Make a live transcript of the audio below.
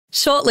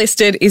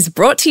Shortlisted is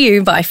brought to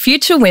you by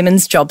Future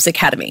Women's Jobs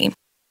Academy.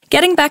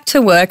 Getting back to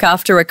work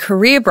after a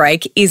career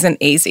break isn't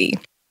easy.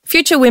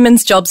 Future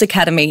Women's Jobs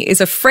Academy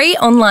is a free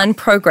online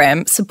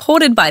program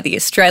supported by the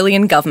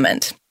Australian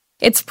Government.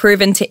 It's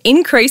proven to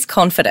increase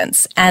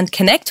confidence and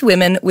connect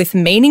women with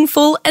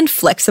meaningful and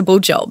flexible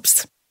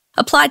jobs.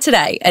 Apply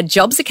today at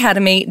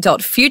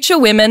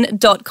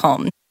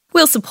jobsacademy.futurewomen.com.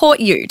 We'll support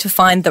you to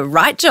find the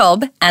right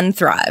job and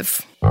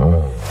thrive.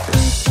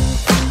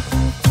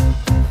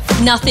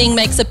 Nothing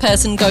makes a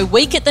person go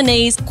weak at the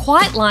knees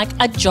quite like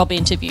a job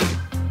interview.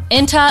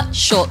 Enter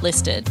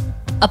Shortlisted,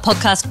 a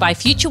podcast by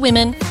Future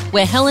Women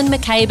where Helen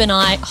McCabe and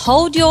I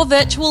hold your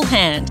virtual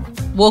hand,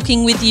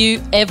 walking with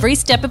you every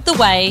step of the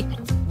way,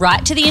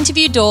 right to the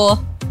interview door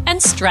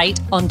and straight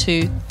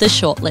onto the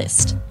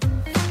shortlist.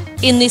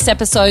 In this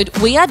episode,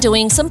 we are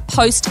doing some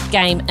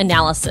post-game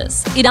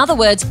analysis. In other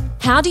words,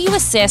 how do you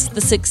assess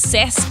the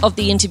success of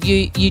the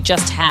interview you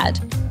just had?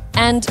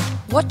 And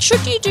what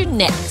should you do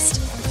next?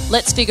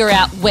 Let's figure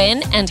out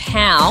when and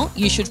how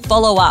you should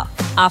follow up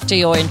after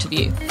your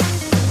interview.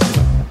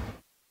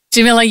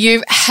 Jamila,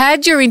 you've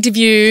had your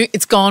interview.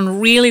 It's gone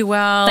really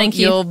well. Thank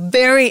you. You're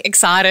very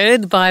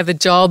excited by the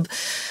job.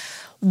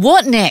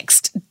 What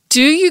next?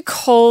 Do you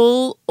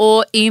call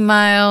or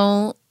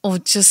email or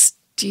do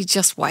you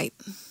just wait?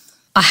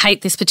 I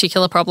hate this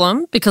particular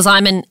problem because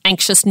I'm an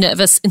anxious,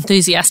 nervous,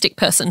 enthusiastic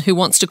person who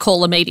wants to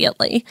call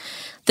immediately.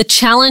 The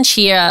challenge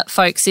here,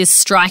 folks, is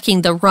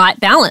striking the right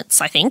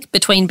balance, I think,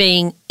 between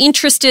being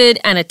interested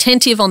and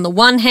attentive on the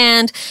one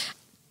hand,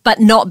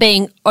 but not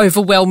being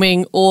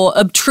overwhelming or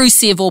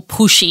obtrusive or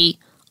pushy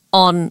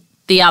on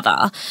the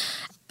other.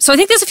 So I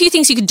think there's a few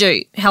things you can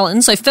do,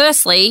 Helen. So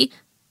firstly,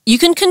 you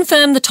can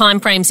confirm the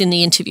timeframes in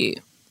the interview.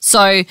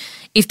 So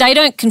if they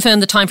don't confirm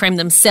the timeframe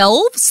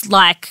themselves,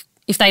 like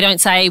if they don't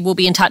say we'll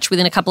be in touch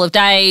within a couple of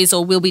days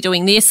or we'll be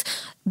doing this,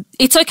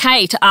 it's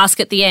okay to ask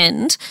at the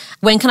end,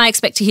 when can I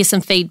expect to hear some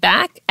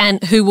feedback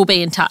and who will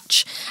be in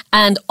touch?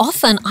 And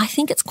often I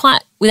think it's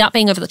quite, without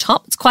being over the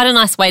top, it's quite a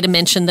nice way to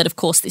mention that, of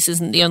course, this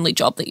isn't the only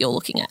job that you're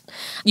looking at.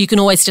 You can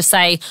always just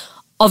say,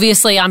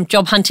 obviously I'm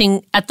job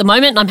hunting at the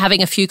moment and I'm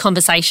having a few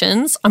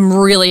conversations. I'm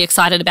really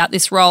excited about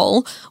this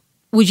role.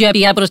 Would you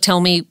be able to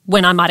tell me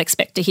when I might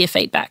expect to hear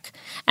feedback?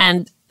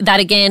 And that,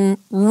 again,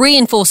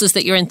 reinforces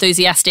that you're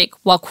enthusiastic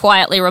while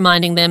quietly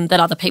reminding them that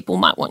other people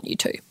might want you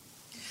to.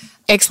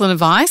 Excellent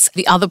advice.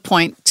 The other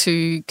point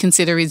to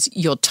consider is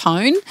your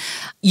tone.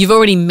 You've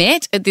already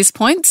met at this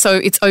point, so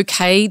it's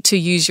okay to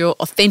use your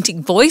authentic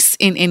voice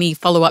in any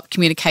follow-up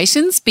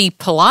communications. Be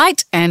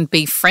polite and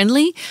be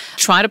friendly.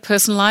 Try to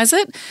personalise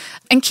it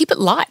and keep it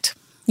light.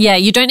 Yeah,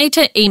 you don't need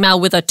to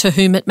email with a to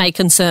whom it may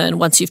concern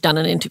once you've done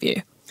an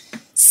interview.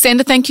 Send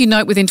a thank you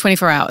note within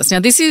 24 hours. Now,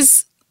 this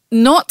is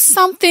not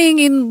something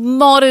in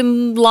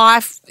modern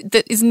life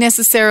that is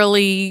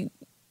necessarily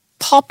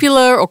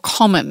popular or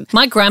common.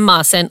 My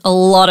grandma sent a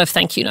lot of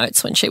thank you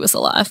notes when she was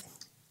alive.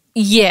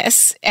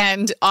 Yes,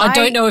 and I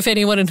don't know if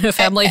anyone in her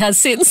family has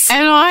since.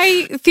 And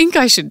I think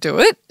I should do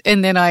it,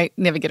 and then I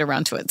never get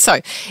around to it.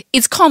 So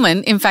it's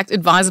common, in fact,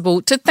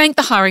 advisable to thank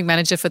the hiring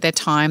manager for their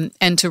time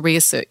and to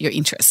reassert your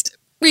interest.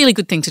 Really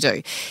good thing to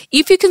do.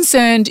 If you're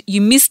concerned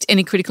you missed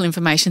any critical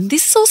information,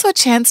 this is also a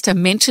chance to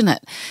mention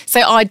it.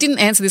 Say, I didn't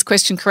answer this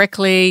question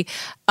correctly.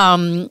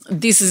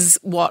 This is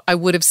what I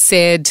would have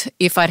said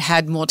if I'd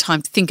had more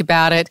time to think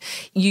about it.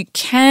 You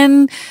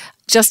can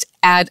just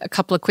add a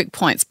couple of quick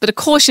points. But a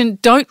caution,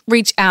 don't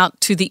reach out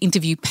to the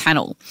interview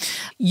panel.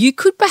 You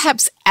could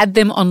perhaps add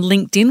them on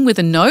LinkedIn with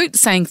a note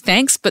saying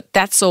thanks, but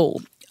that's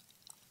all.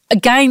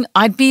 Again,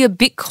 I'd be a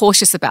bit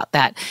cautious about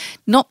that.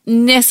 Not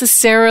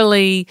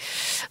necessarily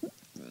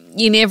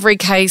in every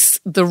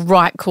case, the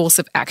right course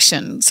of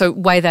action. So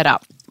weigh that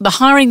up. The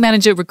hiring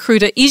manager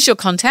recruiter is your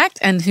contact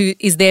and who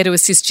is there to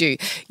assist you.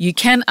 You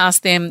can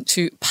ask them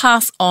to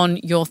pass on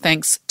your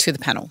thanks to the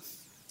panel.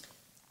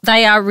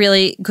 They are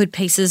really good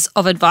pieces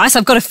of advice.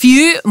 I've got a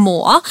few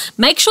more.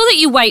 Make sure that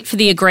you wait for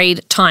the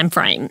agreed time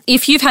frame.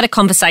 If you've had a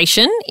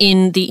conversation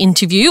in the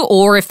interview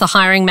or if the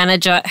hiring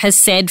manager has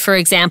said, for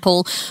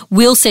example,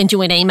 we'll send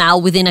you an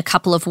email within a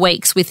couple of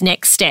weeks with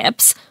next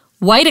steps,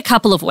 wait a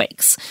couple of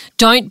weeks.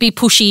 Don't be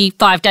pushy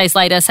 5 days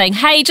later saying,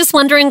 hey, just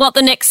wondering what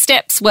the next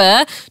steps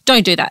were.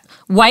 Don't do that.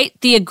 Wait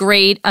the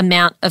agreed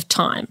amount of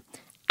time.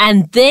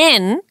 And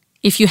then,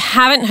 if you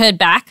haven't heard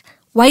back,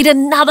 wait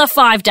another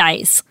 5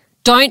 days.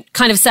 Don't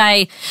kind of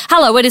say,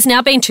 hello, it has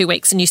now been 2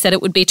 weeks and you said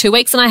it would be 2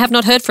 weeks and I have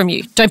not heard from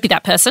you. Don't be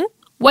that person.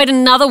 Wait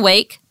another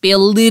week. Be a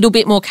little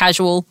bit more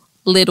casual,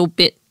 a little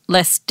bit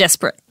less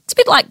desperate. It's a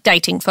bit like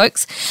dating,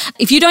 folks.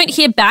 If you don't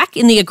hear back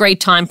in the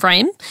agreed time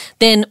frame,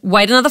 then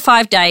wait another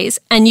 5 days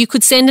and you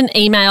could send an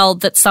email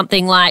that's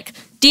something like,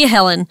 Dear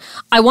Helen,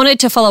 I wanted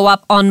to follow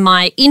up on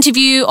my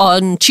interview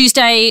on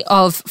Tuesday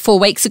of 4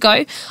 weeks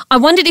ago. I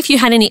wondered if you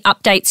had any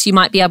updates you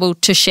might be able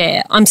to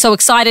share. I'm so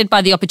excited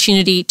by the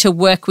opportunity to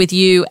work with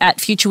you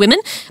at Future Women.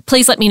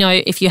 Please let me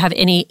know if you have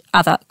any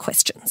other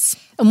questions.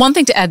 And one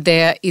thing to add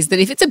there is that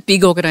if it's a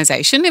big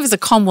organisation, if it's a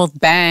Commonwealth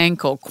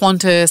Bank or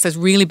Qantas, those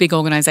really big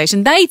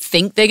organisations, they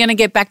think they're going to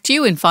get back to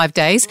you in 5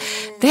 days.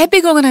 They're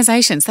big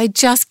organisations. They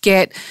just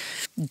get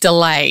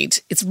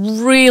delayed. It's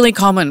really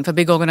common for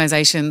big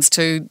organisations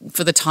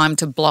for the time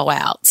to blow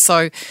out.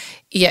 So,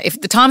 yeah, if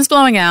the time's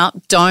blowing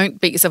out,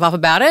 don't beat yourself up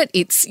about it.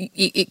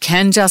 It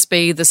can just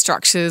be the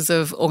structures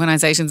of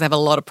organisations have a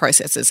lot of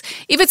processes.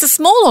 If it's a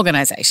small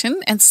organisation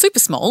and super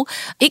small,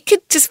 it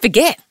could just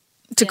forget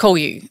to call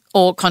you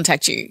or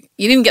contact you.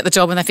 You didn't get the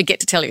job and they forget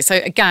to tell you. So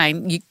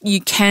again,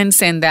 you can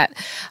send that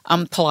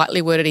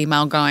politely worded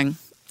email going,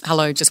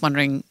 hello, just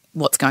wondering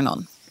what's going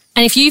on.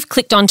 And if you've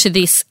clicked onto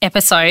this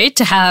episode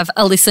to have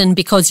a listen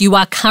because you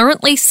are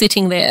currently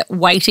sitting there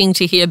waiting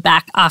to hear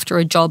back after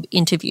a job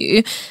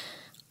interview,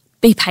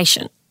 be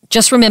patient.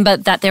 Just remember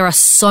that there are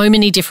so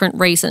many different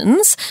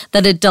reasons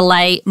that a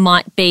delay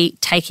might be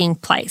taking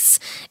place.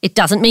 It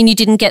doesn't mean you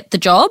didn't get the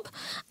job.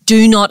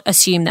 Do not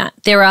assume that.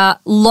 There are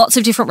lots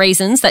of different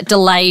reasons that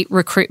delay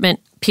recruitment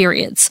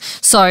periods.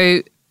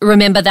 So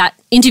remember that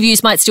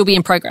interviews might still be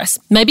in progress.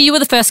 Maybe you were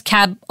the first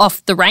cab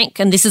off the rank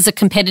and this is a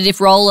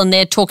competitive role and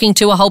they're talking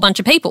to a whole bunch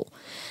of people.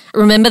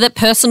 Remember that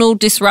personal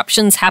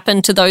disruptions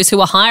happen to those who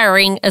are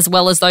hiring as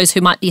well as those who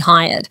might be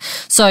hired.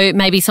 So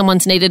maybe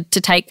someone's needed to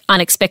take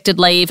unexpected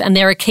leave and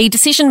they're a key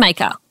decision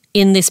maker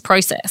in this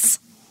process.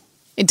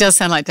 It does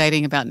sound like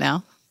dating about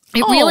now.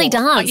 It really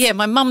does. Yeah,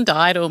 my mum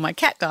died or my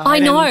cat died. I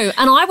know.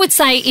 And I would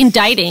say in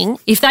dating,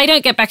 if they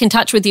don't get back in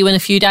touch with you in a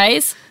few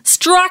days,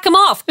 strike them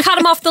off, cut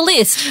them off the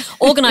list.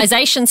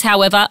 Organisations,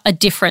 however, are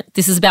different.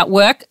 This is about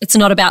work. It's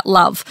not about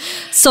love.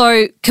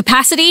 So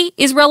capacity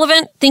is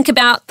relevant. Think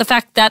about the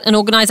fact that an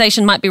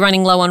organisation might be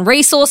running low on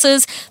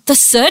resources. The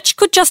search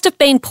could just have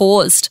been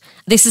paused.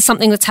 This is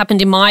something that's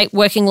happened in my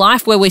working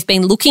life where we've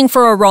been looking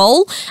for a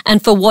role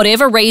and for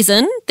whatever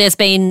reason, there's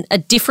been a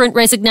different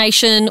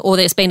resignation or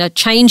there's been a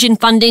change in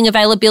funding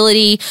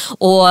availability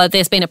or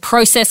there's been a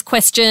process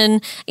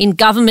question. In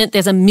government,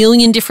 there's a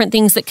million different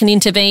things that can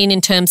intervene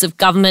in terms of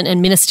government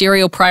and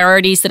ministerial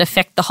priorities that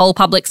affect the whole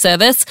public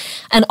service.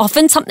 And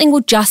often something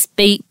will just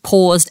be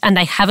paused and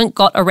they haven't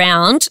got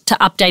around to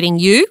updating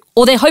you,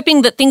 or they're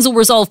hoping that things will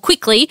resolve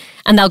quickly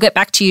and they'll get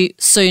back to you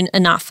soon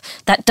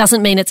enough. That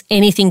doesn't mean it's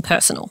anything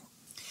personal.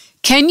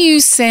 Can you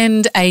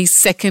send a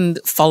second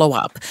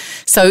follow-up?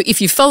 So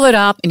if you followed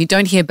up and you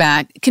don't hear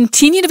back,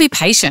 continue to be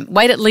patient.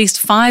 Wait at least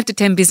 5 to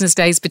 10 business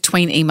days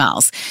between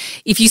emails.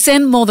 If you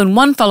send more than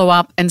one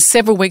follow-up and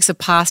several weeks have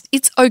passed,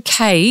 it's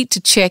okay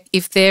to check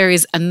if there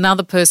is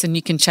another person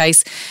you can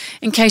chase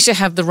in case you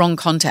have the wrong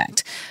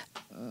contact.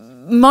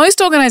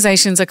 Most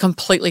organisations are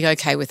completely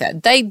okay with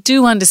that. They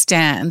do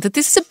understand that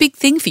this is a big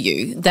thing for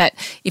you, that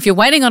if you're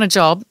waiting on a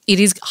job, it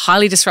is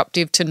highly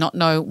disruptive to not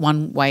know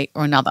one way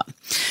or another.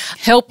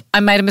 Help, I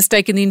made a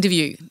mistake in the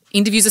interview.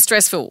 Interviews are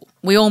stressful.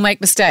 We all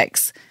make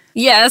mistakes.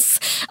 Yes.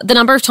 The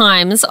number of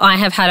times I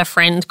have had a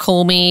friend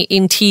call me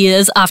in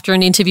tears after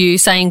an interview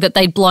saying that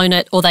they'd blown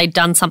it or they'd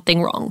done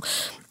something wrong.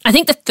 I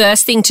think the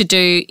first thing to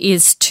do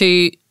is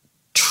to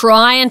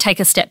try and take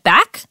a step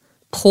back,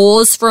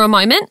 pause for a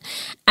moment,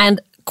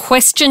 and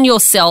question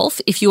yourself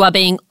if you are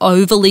being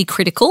overly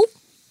critical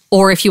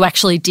or if you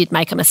actually did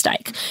make a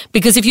mistake.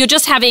 Because if you're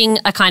just having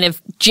a kind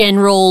of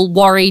general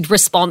worried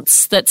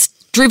response that's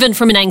driven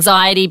from an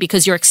anxiety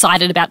because you're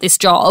excited about this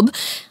job,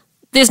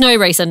 there's no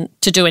reason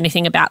to do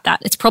anything about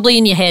that. It's probably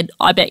in your head,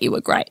 I bet you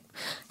were great.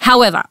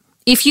 However,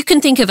 if you can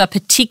think of a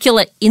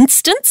particular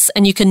instance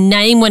and you can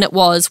name when it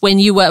was when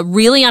you were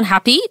really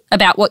unhappy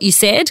about what you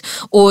said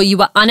or you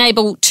were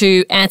unable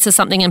to answer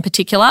something in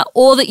particular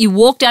or that you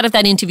walked out of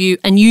that interview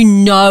and you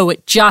know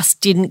it just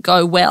didn't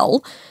go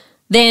well,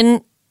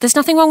 then there's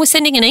nothing wrong with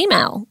sending an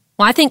email.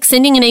 I think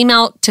sending an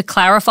email to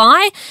clarify,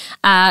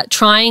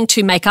 trying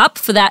to make up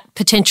for that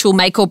potential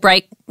make or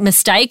break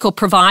mistake or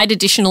provide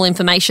additional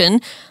information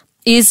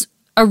is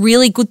a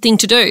really good thing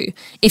to do.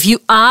 If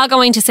you are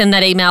going to send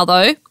that email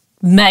though,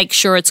 make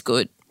sure it's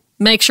good.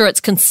 Make sure it's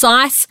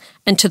concise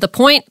and to the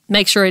point.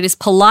 Make sure it is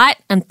polite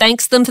and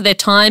thanks them for their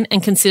time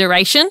and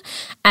consideration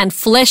and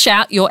flesh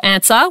out your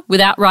answer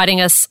without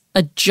writing us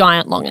a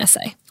giant long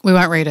essay. We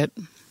won't read it.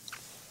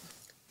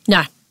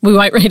 No, we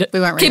won't read it. We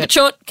won't read Keep it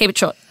short. Keep it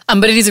short.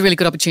 But it is a really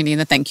good opportunity in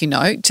the thank you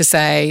note to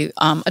say,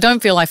 I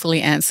don't feel I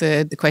fully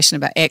answered the question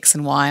about X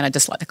and Y and I'd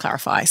just like to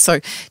clarify.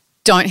 So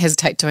don't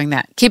hesitate doing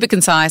that. Keep it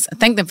concise.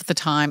 Thank them for the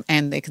time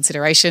and their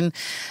consideration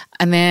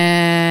and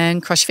then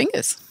cross your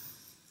fingers.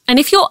 And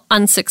if you're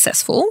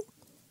unsuccessful,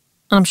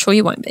 I'm sure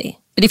you won't be,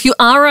 but if you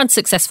are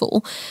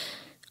unsuccessful,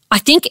 I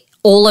think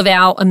all of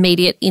our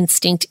immediate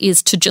instinct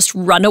is to just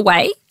run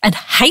away and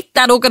hate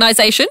that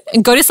organisation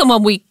and go to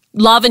someone we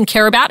love and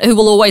care about who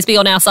will always be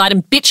on our side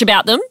and bitch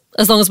about them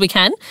as long as we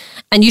can.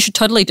 And you should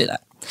totally do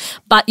that.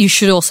 But you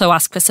should also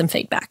ask for some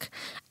feedback.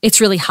 It's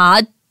really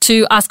hard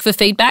to ask for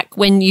feedback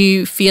when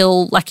you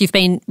feel like you've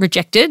been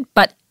rejected,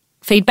 but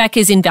feedback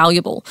is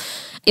invaluable.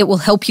 It will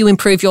help you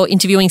improve your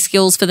interviewing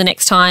skills for the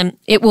next time.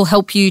 It will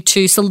help you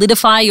to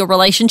solidify your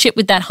relationship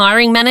with that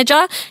hiring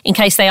manager in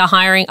case they are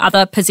hiring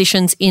other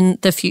positions in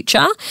the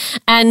future.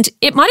 And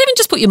it might even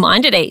just put your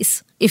mind at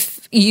ease.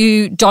 if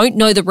you don't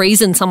know the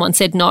reason someone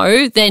said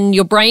no, then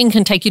your brain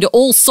can take you to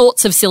all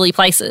sorts of silly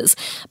places.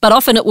 But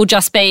often it will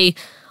just be,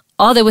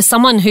 oh, there was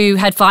someone who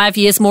had 5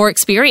 years more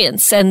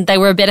experience and they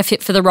were a better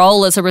fit for the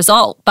role as a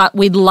result, but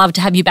we'd love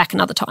to have you back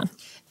another time.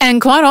 And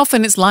quite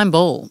often it's line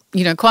ball.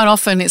 Quite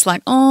often it's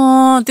like,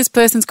 oh, this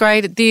person's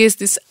great at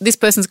this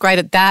person's great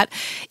at that.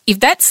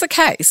 If that's the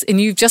case and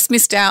you've just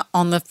missed out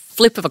on the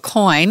flip of a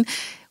coin,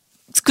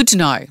 it's good to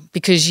know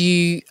because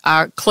you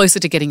are closer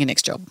to getting your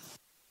next job.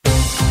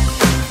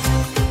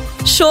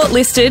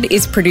 Shortlisted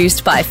is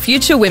produced by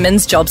Future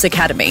Women's Jobs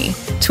Academy.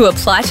 To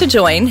apply to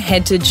join,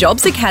 head to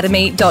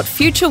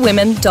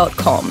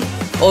jobsacademy.futurewomen.com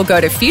or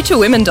go to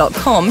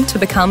futurewomen.com to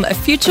become a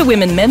Future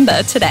Women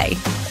member today.